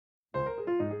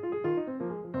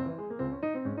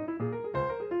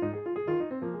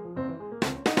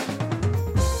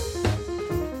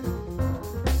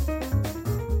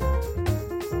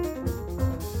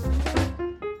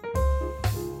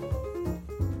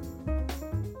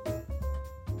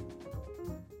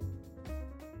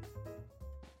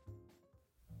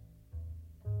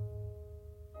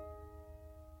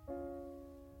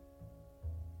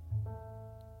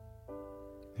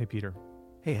Hey, Peter.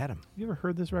 Hey, Adam. You ever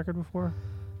heard this record before?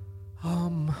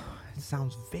 It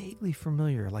sounds vaguely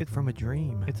familiar, like from a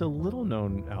dream. It's a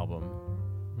little-known album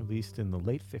released in the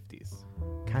late 50s.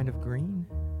 Kind of green?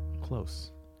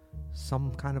 Close.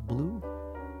 Some kind of blue?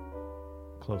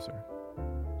 Closer.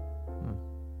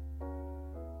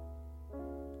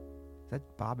 Is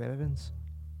that Bob Evans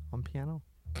on piano?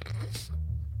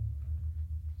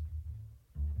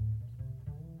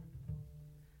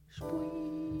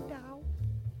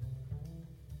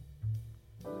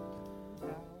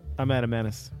 I'm Adam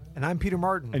Ennis, And I'm Peter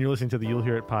Martin. and you're listening to the You'll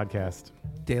Hear It podcast.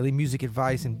 Daily music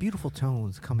advice and beautiful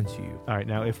tones coming to you. All right,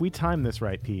 now, if we time this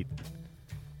right, Pete,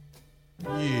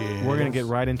 Yeah. we're going to get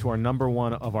right into our number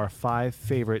one of our 5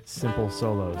 favorite simple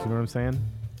solos. You know what I'm saying?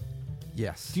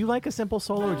 Yes. Do you like a simple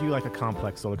solo or do you like a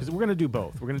complex solo? Because we're going to do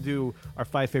both. We're going to do our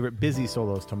 5 favorite busy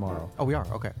solos tomorrow. Oh, we are?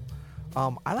 Okay.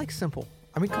 I like simple.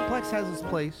 I mean, complex has its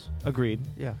place. Agreed.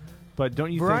 Yeah. But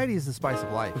don't you Variety is the spice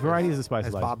of life. Variety is the spice as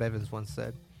of life. Bob Evans once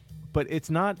said. But it's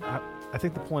not. I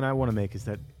think the point I want to make is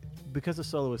that because a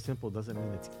solo is simple doesn't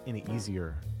mean it's any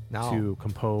easier to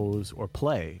compose or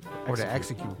play. Or to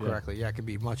execute correctly. Yeah, it can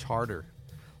be much harder.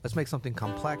 Let's make something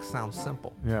complex sound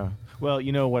simple. Yeah. Well,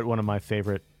 you know what one of my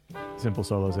favorite simple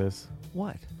solos is?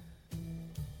 What?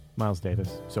 Miles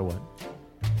Davis. So what?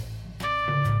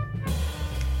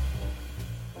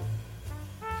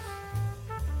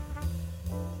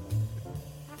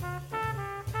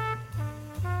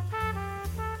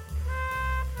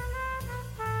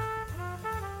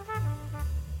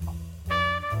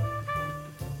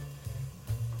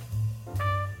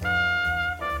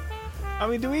 I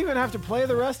mean, do we even have to play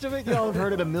the rest of it? Y'all have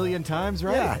heard it a million times,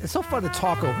 right? Yeah, it's so fun to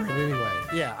talk over it anyway.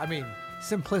 Yeah, I mean,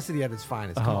 simplicity at its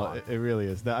finest. Come on. It really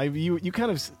is. You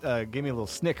kind of gave me a little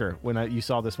snicker when you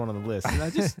saw this one on the list. And I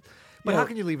just, But how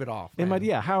can you leave it off? Man?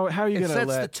 How are you It going to sets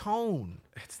let the tone.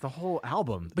 It's the whole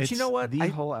album. But It's you know what? The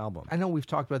whole album. I know we've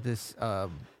talked about this at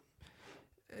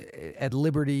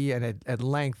liberty and at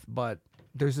length, but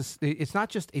there's this. It's not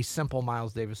just a simple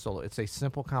Miles Davis solo. It's a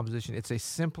simple composition. It's a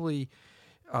simply,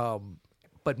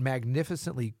 but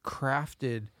magnificently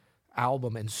crafted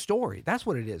album and story. That's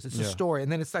what it is. It's a story,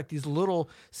 and then it's like these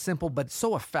little simple, but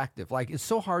so effective. Like it's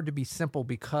so hard to be simple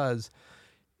because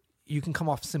you can come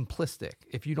off simplistic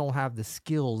if you don't have the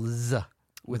skills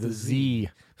with a Z,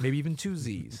 maybe even 2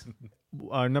 Z's.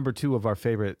 Our number 2 of our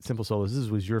favorite simple solos. This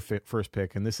was your first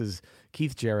pick, and this is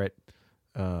Keith Jarrett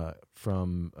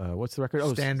from what's the record?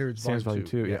 Standards Volume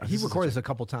 2. Yeah, he recorded this a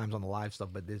couple times on the live stuff,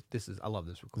 but this is I love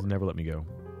this recording. Never Let Me Go.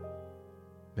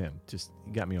 Man, just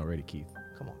you got me already, Keith.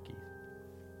 Come on, Keith.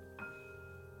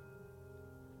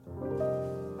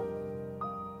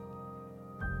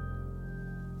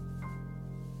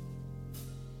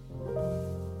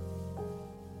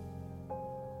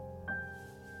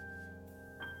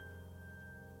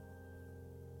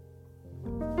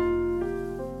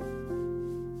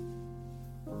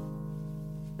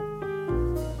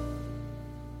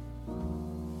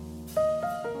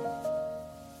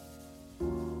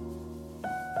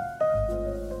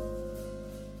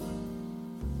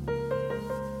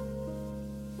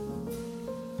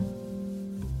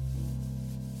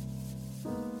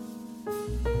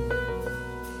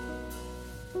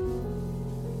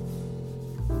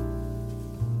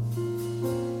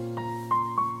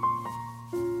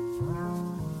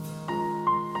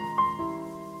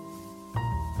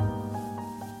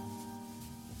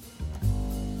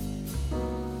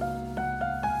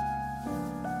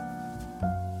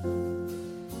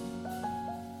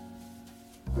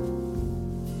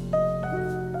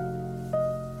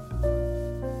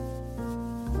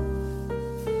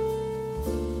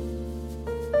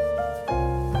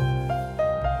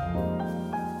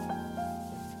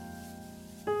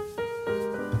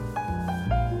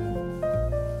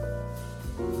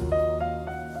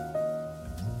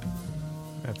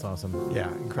 That's awesome.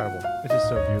 Yeah, incredible. It's just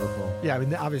so beautiful. Yeah, I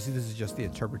mean, obviously this is just the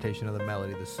interpretation of the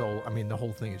melody, the soul. I mean, the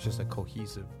whole thing is just a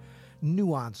cohesive,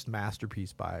 nuanced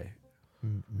masterpiece by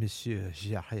Monsieur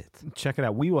Jarrett. Check it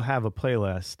out. We will have a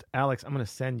playlist. Alex, I'm going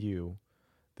to send you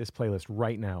this playlist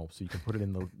right now so you can put it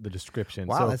in the description.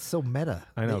 Wow, so, that's so meta.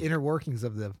 I know. The inner workings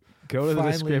of the go to the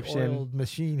finely description oiled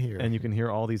machine here. and you can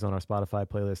hear all these on our Spotify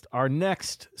playlist. Our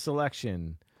next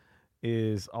selection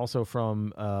is also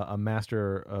from a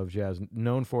master of jazz,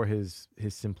 known for his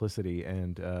simplicity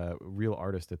and real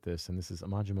artist at this. And this is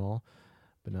Ahmad Jamal,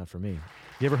 but not for me.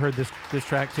 You ever heard this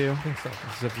track too? I think so.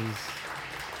 As if he's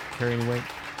carrying weight.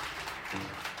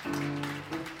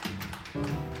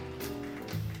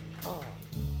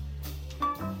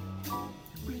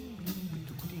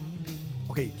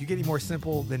 Okay, you get any more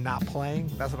simple than not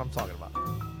playing? That's what I'm talking about.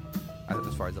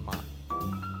 As far as Ahmad.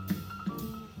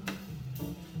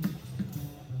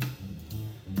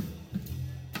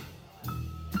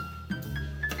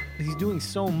 doing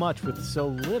so much with so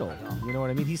little. You know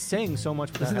what I mean? He's saying so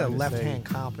much without Isn't that having to left say- hand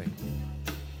comping?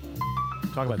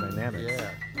 Talk about dynamics.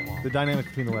 Come on. The dynamics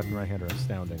between the left and right hand are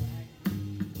astounding.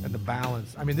 And the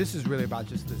balance. I mean, this is really about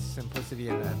just the simplicity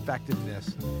and the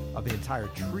effectiveness of the entire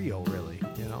trio, really,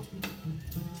 you know?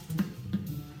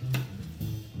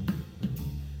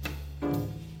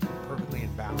 Perfectly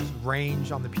in balance.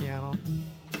 Range on the piano.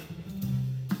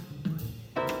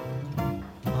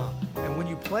 And when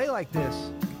you play like this,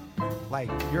 like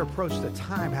your approach to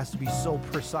time has to be so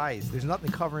precise. There's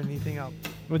nothing covering anything up.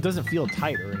 Well, it doesn't feel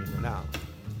tight or anything. No.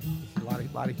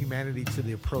 A lot of humanity to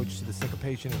the approach to the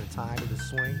syncopation and the time and the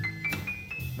swing.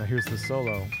 Now here's the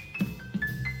solo.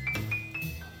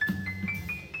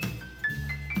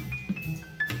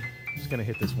 Just gonna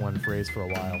hit this one phrase for a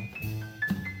while.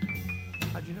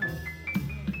 How'd you know?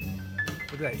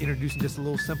 Look at that, introducing just a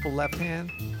little simple left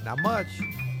hand. Not much.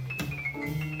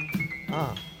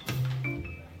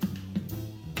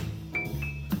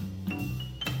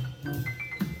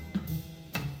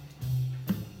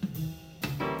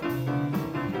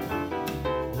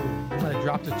 Might have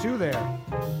dropped a 2 there.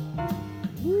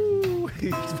 Woo! He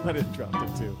might have dropped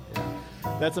it too.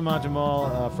 That's Ahmad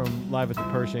Jamal from Live at the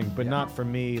Pershing, but not for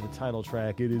me, the title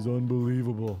track. It is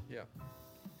unbelievable. Yeah.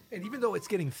 And even though it's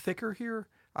getting thicker here,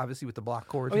 obviously with the block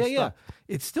chords Oh, and yeah, stuff,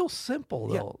 it's still simple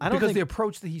Yeah, though. I don't because think- the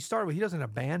approach that he started with, he doesn't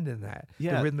abandon that.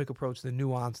 Yeah. The rhythmic approach, the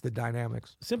nuance, the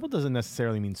dynamics. Simple doesn't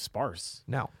necessarily mean sparse.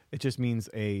 No. It just means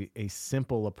a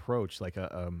simple approach, like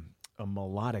a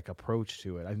melodic approach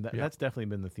to it. That's definitely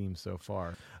been the theme so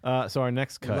far. So our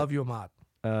next cut. Love you, Ahmad.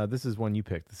 This is one you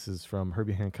picked. This is from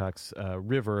Herbie Hancock's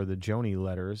River, the Joni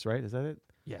Letters, right? Is that it?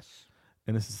 Yes.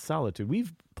 And this is Solitude.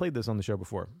 We've played this on the show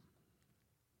before.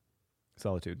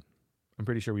 Solitude. I'm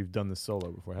pretty sure we've done this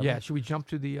solo before, haven't Yeah. we? Should we jump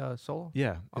to the solo?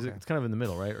 Yeah. Okay. It's kind of in the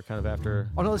middle, right? Or kind of after...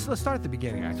 Oh, no, let's start at the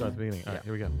beginning, actually. Start at the beginning. All right,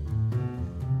 here we go.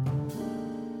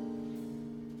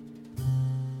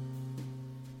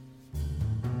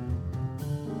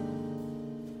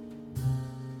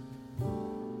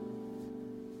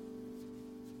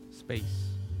 Space.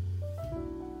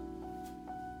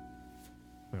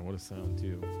 Man, what a sound,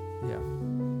 too. Yeah.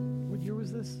 What year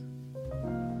was this?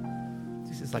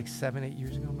 This is like 7, 8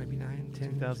 years ago, maybe 9,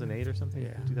 10. 2008 or something?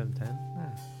 Yeah. 2010?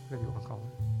 Whatever you want to call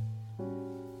it.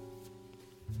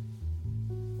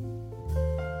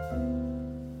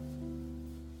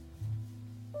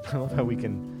 I love how we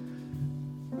can...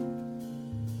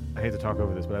 I hate to talk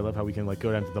over this, but I love how we can like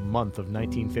go down to the month of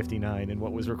 1959 and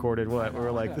what was recorded. What we're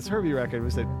like, this Herbie record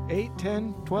was it 8,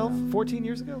 10, 12, 14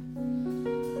 years ago?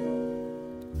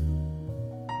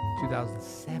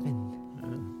 2007.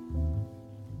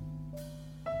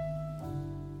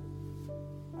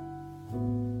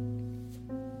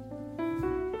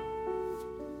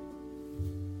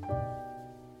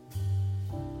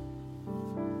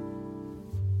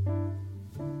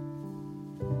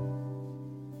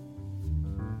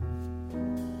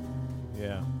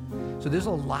 Yeah. So there's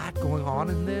a lot going on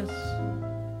in this,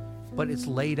 but it's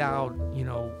laid out, you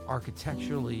know,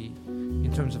 architecturally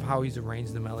in terms of how he's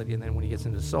arranged the melody, and then when he gets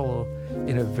into solo,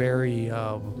 in a very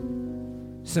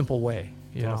simple way.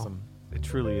 You know? Awesome. It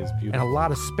truly is And beautiful. a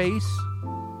lot of space,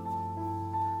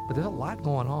 but there's a lot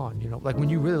going on. You know, like when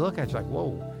you really look at it, you're like,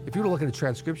 whoa. If you were to look at a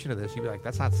transcription of this, you'd be like,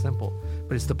 that's not simple.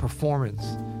 But it's the performance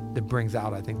that brings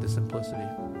out, I think, the simplicity.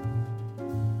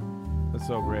 That's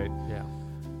so great. Yeah.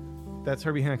 That's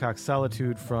Herbie Hancock's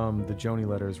Solitude from the Joni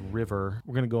Letters, River.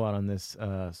 We're going to go out on this,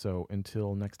 so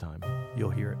until next time.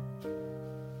 You'll hear it.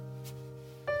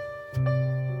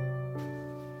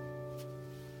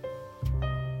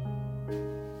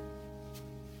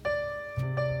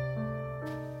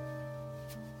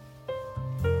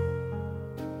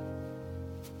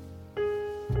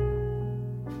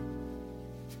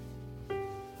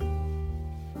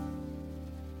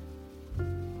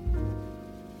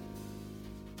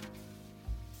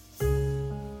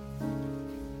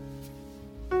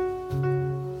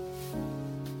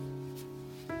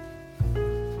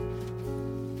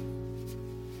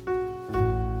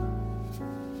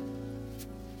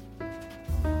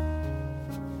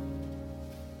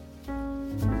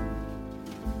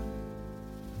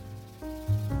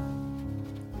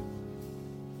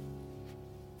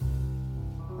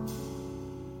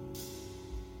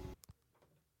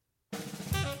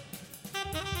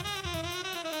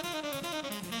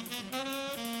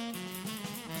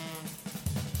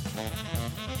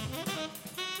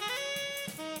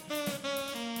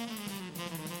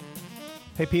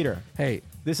 Hey, Peter. Hey,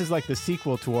 This is like the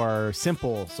sequel to our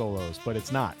simple solos, but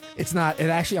it's not. it's not. And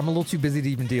actually, I'm a little too busy to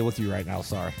even deal with you right now.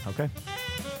 Sorry. Okay?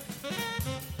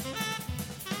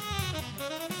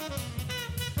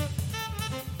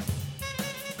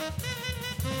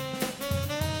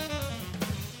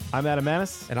 I'm Adam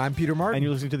Manis. And I'm Peter Martin. And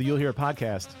you're listening to the You'll Hear It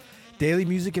podcast. Daily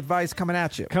music advice coming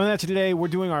at you. Coming at you today, we're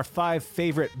doing our 5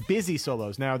 favorite busy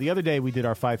solos. Now, the other day we did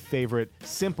our 5 favorite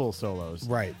simple solos.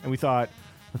 Right. And we thought,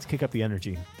 let's kick up the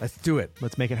energy. Let's do it.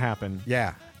 Let's make it happen.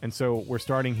 Yeah. And so we're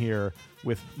starting here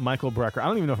with Michael Brecker. I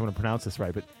don't even know if I'm going to pronounce this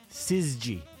right, but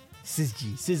Sizgi.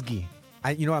 Sizgi.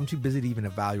 I'm too busy to even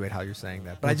evaluate how you're saying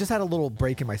that. But I just had a little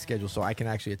break in my schedule so I can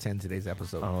actually attend today's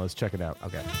episode. Oh, let's check it out.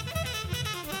 Okay.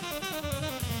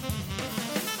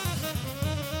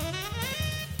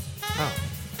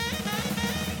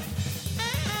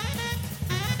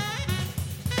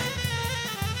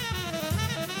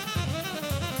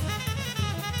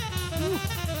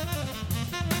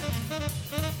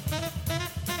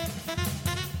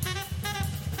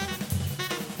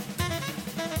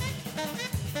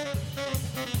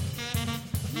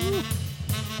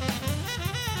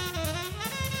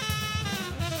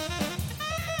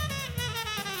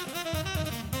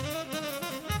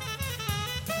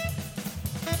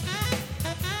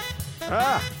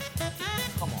 Oh.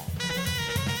 Come on.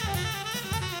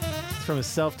 It's from a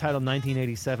self-titled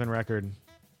 1987 record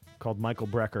called Michael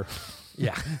Brecker.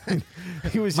 Yeah.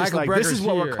 He was just Michael like, this Brecker's is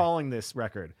what we're here. calling this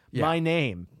record. Yeah. My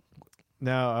name.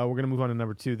 Now, we're going to move on to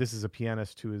number 2. This is a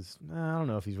pianist who is, I don't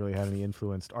know if he's really had any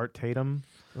influence. Art Tatum.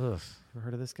 Ugh. Ever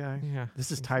heard of this guy? Yeah.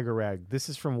 This is Tiger Rag. This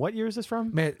is from, what year is this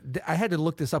from? Man, I had to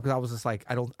look this up because I was just like,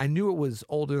 I knew it was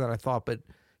older than I thought, but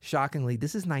shockingly,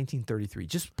 this is 1933.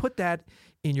 Just put that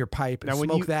in your pipe and Now, when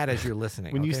smoke you- that as you're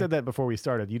listening. When you okay? said that before we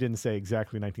started, you didn't say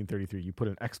exactly 1933. You put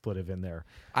an expletive in there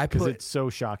I because put, it's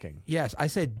so shocking. yes, I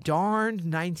said darned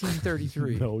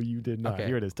 1933. No, you did not. Okay.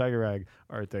 Here it is. Tiger Rag,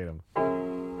 Art Tatum.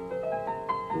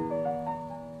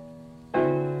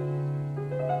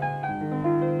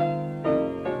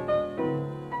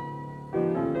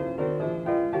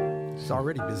 It's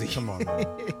already busy. Come on,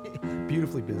 man.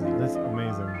 Beautifully busy. That's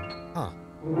amazing. Huh.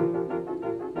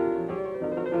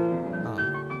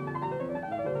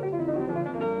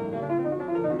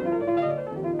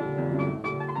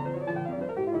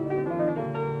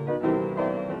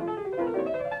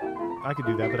 I could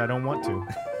do that, but I don't want to.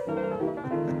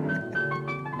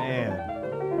 Man.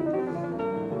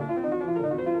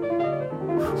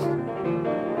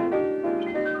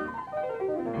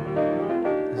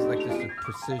 This is like just a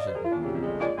precision.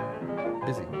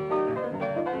 Busy.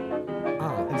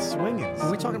 And swinging.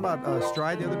 Were we talking about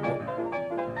Stride the other day?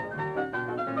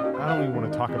 I don't even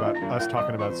want to talk about us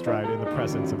talking about Stride in the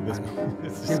presence of this.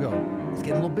 It's Here just, we go. It's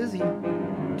getting a little busy.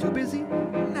 Too busy?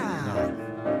 Nah.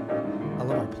 I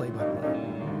love our play-by-play.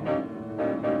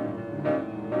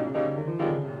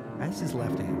 That's his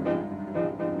left hand.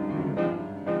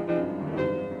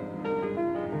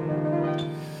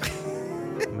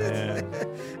 man.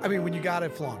 I mean, when you got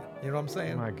it, flaunt it. You know what I'm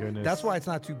saying? My goodness. That's why it's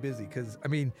not too busy. Because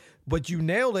but you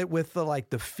nailed it with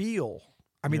the feel.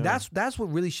 I mean, Yeah. that's what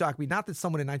really shocked me. Not that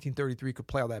someone in 1933 could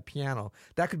play all that piano.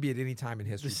 That could be at any time in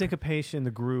The history. syncopation,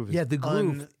 the groove is Yeah, the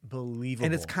groove. unbelievable.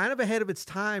 And it's kind of ahead of its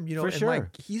time, For and sure.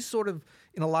 like he's sort of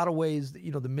in a lot of ways,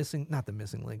 not the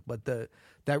missing link, but that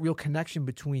real connection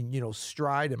between,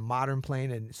 stride and modern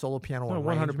playing and solo piano No,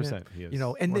 arrangement. 100% he is.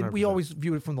 And then we 100%. always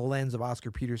view it from the lens of Oscar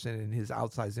Peterson and his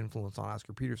outsized influence on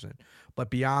Oscar Peterson.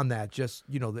 But beyond that, just,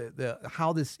 the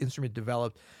how this instrument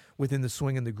developed within the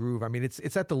swing and the groove. I mean,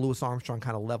 it's at the Louis Armstrong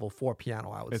kind of level for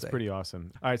piano, I would It's say. pretty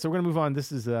awesome. All right, so we're going to move on.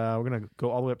 This is we're going to go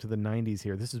all the way up to the 90s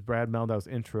here. This is Brad Meldau's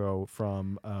intro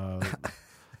from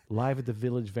Live at the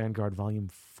Village Vanguard Volume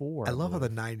 4. I love how the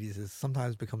 90s is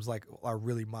sometimes becomes like our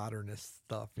really modernist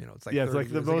stuff. It's like Yeah, it's 30 like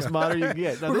the years most ago. modern you can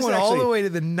get. Now, We're this going all actually- the way to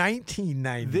the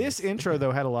 1990s. This intro,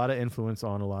 though, had a lot of influence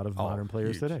on a lot of modern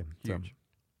players huge, today. huge.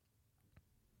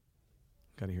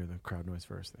 Got to hear the crowd noise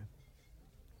first. Then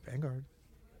Vanguard.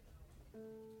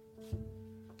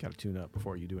 got to tune up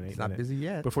before you do an 8 It's not minute. busy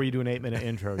yet. Before you do an 8-minute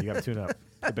intro, you got to tune up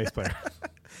the bass player.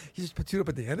 You just tune up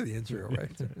at the end of the intro,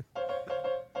 right?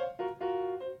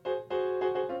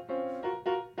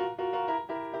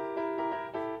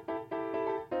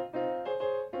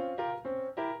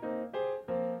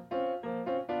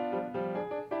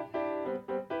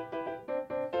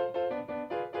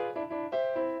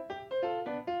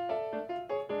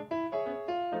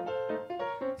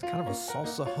 It's kind of a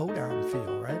salsa hoedown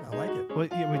feel, right? I like it. Well,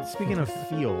 yeah, I mean, speaking of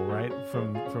feel, right,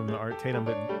 from the Art Tatum,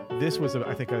 but this was,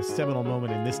 I think, a seminal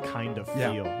moment in this kind of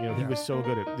Yeah. feel. He Yeah. was so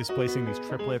good at displacing these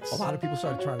triplets. A lot of people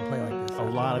started trying to play like this. A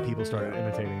lot of people started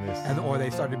imitating this. or they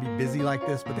started to be busy like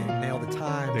this, but they didn't nail the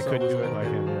time. They so couldn't was do a it little like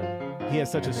bit- him. Yeah. He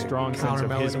has such a and they strong sense counter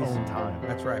of his melodies. own time.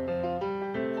 That's right.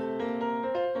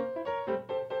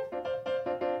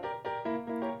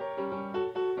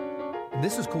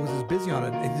 This is cool because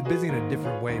it's busy in a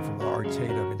different way from the Art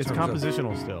Tatum. It's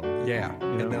compositional still. Yeah, You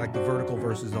and know? then like the vertical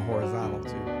versus the horizontal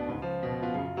too.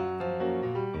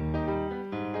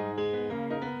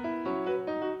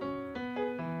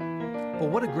 But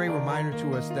what a great reminder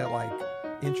to us that like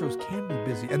intros can be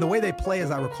busy, and the way they play, as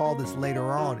I recall this later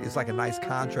on, is like a nice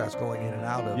contrast going in and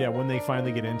out of. Yeah, when they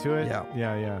finally get into it. Yeah.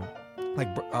 Yeah. Like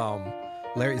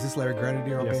Larry, is this Larry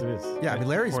Grenadier? Yes, it is. Yeah, I mean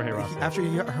Larry's Jorge Rosso. after you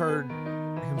heard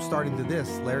him starting to this,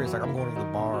 Larry's like, I'm going to the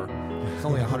bar. It's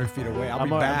only 100 feet away. I'll be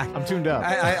back. I'm tuned up.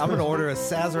 I'm going to order a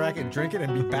Sazerac and drink it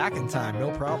and be back in time.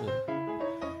 No problem.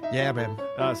 Yeah, man.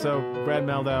 So Brad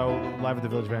Maldau, live at the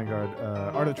Village Vanguard,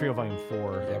 Art of the Trio Volume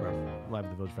 4. Yeah, man. Live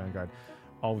at the Village Vanguard.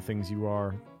 All the Things You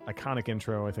Are. Iconic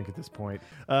intro, I think, at this point.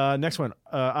 Next one,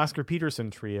 Oscar Peterson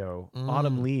Trio,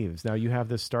 Autumn Leaves. Now you have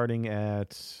this starting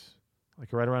at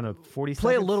like right around a 40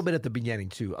 Play seconds? a little bit at the beginning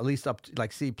too. At least up to,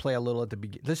 like play a little at the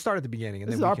beginning. Let's start at the beginning. And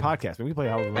This is then our we can, podcast. We can play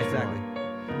however much we Exactly. want.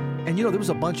 And there was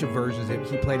a bunch of versions that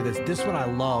he played of this. This one I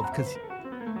love because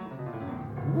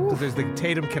there's the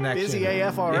Tatum connection. Busy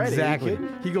AF already. Are you Exactly. kidding?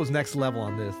 He goes next level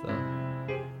on this though.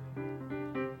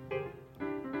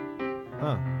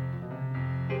 Huh.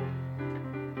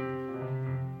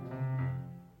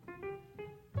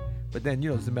 But then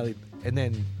there's the melody, and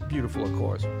then beautiful, of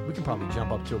course. We can probably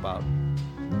jump up to about.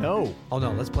 No. Oh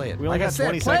no, let's play it. We only like I got said,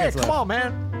 20 play seconds it. left. Come on,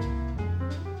 man.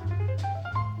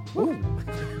 Woo,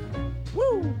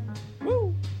 woo,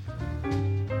 woo.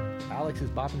 Alex is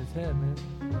bopping his head, man.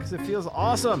 Because it feels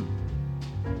awesome.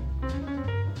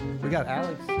 We got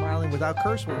Alex smiling without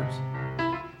curse words.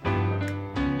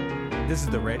 This is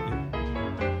the red.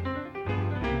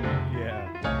 Yeah.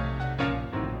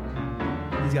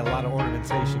 He's got a lot of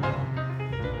ornamentation going.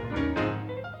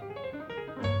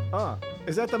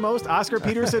 Is that the most Oscar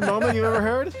Peterson moment you've ever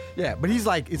heard? Yeah, but he's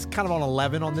like, it's kind of on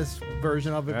 11 on this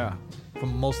version of it. Yeah.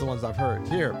 From most of the ones I've heard.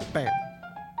 Here, bam.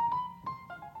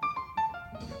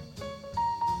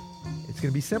 It's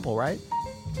gonna be simple, right?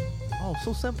 Oh,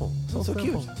 so simple. So So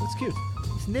simple. cute. It's cute.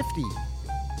 It's nifty.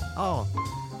 Oh,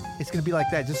 it's gonna be like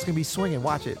that. Just gonna be swinging.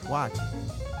 Watch it. Watch.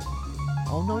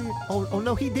 Oh no! Oh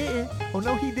no, he didn't. Oh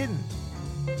no, he didn't.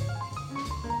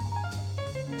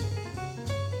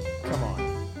 Come on.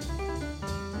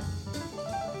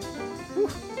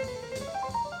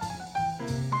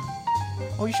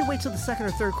 Oh, you should wait till the second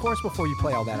or third course before you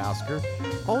play all that, Oscar.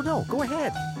 Oh no, go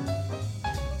ahead.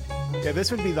 Yeah,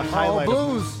 this would be the highlight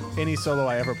blues. of any solo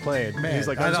I ever played. Man, He's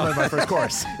like, I I just know. learned my first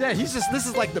course. Yeah, this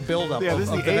is like the build-up. Yeah, of, this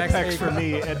is of the next apex for apex.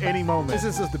 me at any moment. This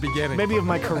is just the beginning. Maybe of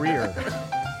my career.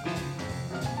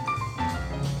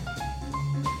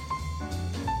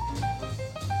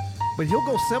 But he'll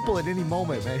go simple at any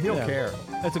moment, man. He don't Yeah. care.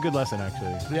 That's a good lesson,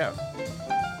 actually. Yeah.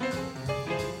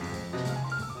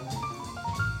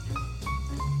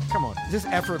 Come on. Just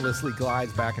effortlessly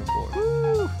glides back and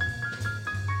forth.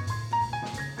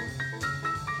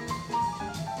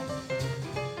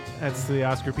 That's the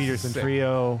Oscar Peterson Sick.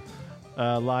 Trio,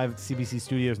 live at CBC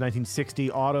Studios, 1960.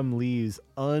 Autumn Leaves,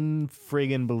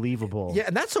 unfriggin' believable. Yeah,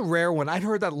 and that's a rare one. I'd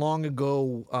heard that long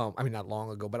ago. I mean, not long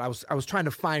ago, but I was trying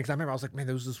to find, because I remember I was like, man,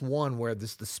 there was this one where the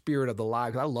spirit of the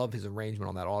live. 'Cause I love his arrangement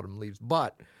on that Autumn Leaves,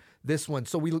 but this one.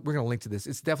 So we're going to link to this.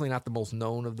 It's definitely not the most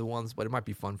known of the ones, but it might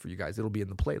be fun for you guys. It'll be in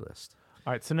the playlist.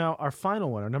 All right, so now our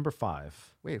final one, our number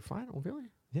 5. Wait, final?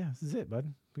 Really? Yeah, this is it,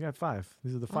 bud. We got 5.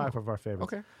 These are the 5 of our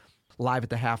favorites. Okay. Live at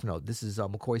the half note. This is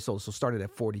McCoy Solo. So started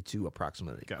at 42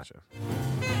 approximately. Gotcha.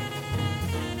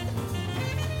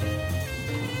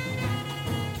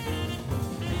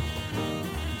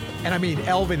 And I mean,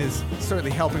 Elvin is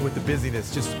certainly helping with the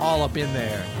busyness, just all up in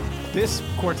there. This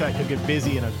quartet could get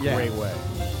busy in a Yeah. great way.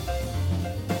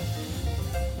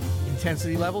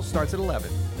 Intensity level starts at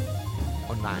 11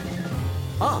 or 9.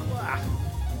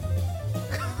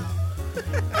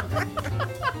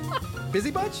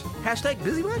 Busy bunch? Hashtag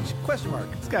busy bunch? Question mark.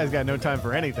 This guy's got no time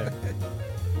for anything.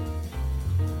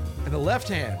 And the left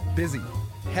hand, busy.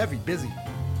 Heavy, busy.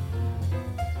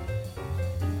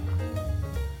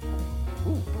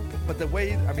 Ooh, but the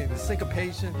way, I mean, the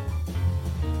syncopation.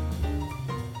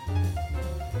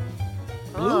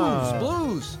 Blues,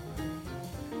 blues.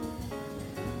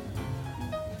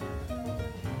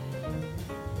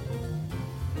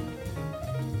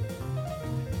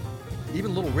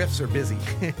 Even little riffs are busy.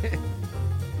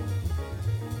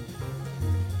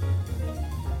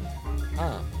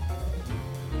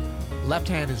 Left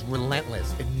hand is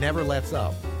relentless. It never lets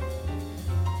up.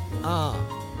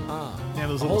 Yeah,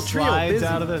 those The little whole trio slides busy.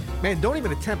 out of the. Man, don't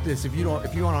even attempt this if you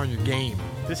aren't on your game.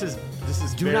 This is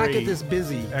Do very not get this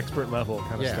busy. expert level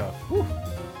kind of Yeah. stuff. Whew.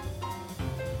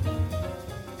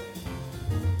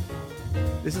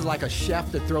 This is like a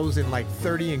chef that throws in like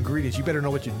 30 ingredients. You better know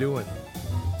what you're doing.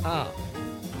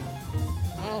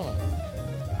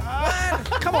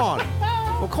 Come on.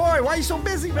 McCoy, why are you so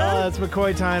busy, man? It's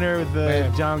McCoy Tyner with the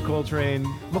Man. John Coltrane.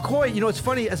 McCoy, it's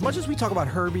funny. As much as we talk about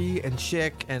Herbie and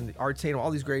Chick and Art Tatum,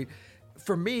 all these great,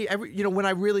 for me, when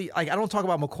I really, I don't talk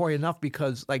about McCoy enough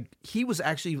because, he was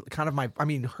actually kind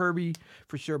of Herbie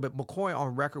for sure, but McCoy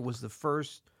on record was the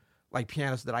first,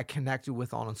 pianist that I connected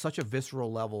with on such a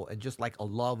visceral level and just, a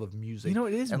love of music.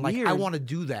 It is and, weird. I want to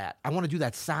do that. I want to do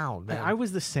that sound, man. I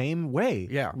was the same way.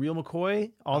 Yeah. Real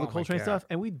McCoy, all the my Coltrane God. stuff,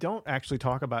 and we don't actually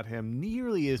talk about him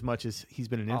nearly as much as he's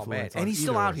been an Oh, man. influence. And on he's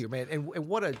still either out of us. here, man. And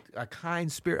what a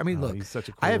kind spirit. I mean, look, he's such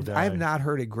a cool I have guy. not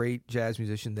heard a great jazz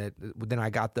musician that then I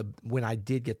got the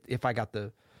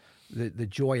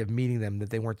joy of meeting them, that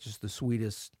they weren't just the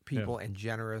sweetest people and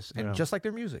generous and Yeah. just like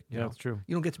their music. You Yeah, know? it's true.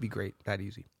 You don't get to be great that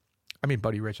easy. I mean,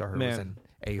 Buddy Rich, I heard, was Man. an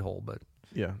a-hole, but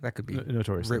Yeah. that could be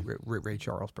Notoriously. Ray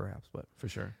Charles, perhaps. But For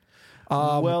sure.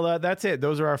 Well, that's it.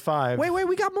 Those are our 5. wait,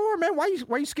 we got more, man.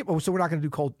 Why you skip? Oh, so we're not going to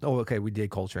do Colt. Oh, okay, we did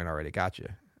Coltrane already.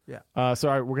 Gotcha. Yeah. So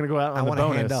all right, we're going to go out on I the want a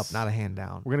bonus. hand up, not a hand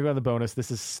down. We're going to go on the bonus.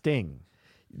 This is Sting.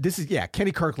 This is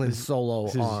Kenny Kirkland's solo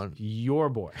This is on. your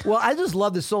boy. Well, I just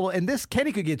love this solo, and this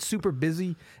Kenny could get super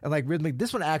busy and rhythmic.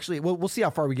 This one actually, we'll see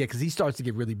how far we get because he starts to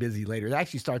get really busy later. It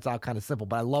actually starts out kind of simple,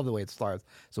 but I love the way it starts.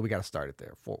 So we got to start it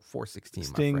there. 416.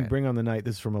 Sting, my friend. Bring on the Night.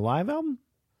 This is from a live album?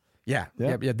 Yeah.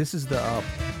 Yeah. This is the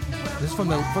this is from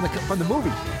the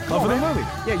movie. Oh, from the movie.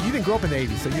 Yeah, you didn't grow up in the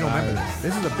 '80s, so you don't remember this.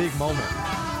 This is a big moment.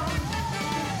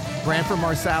 Branford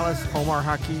Marsalis, Omar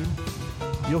Hakim.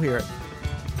 You'll hear it.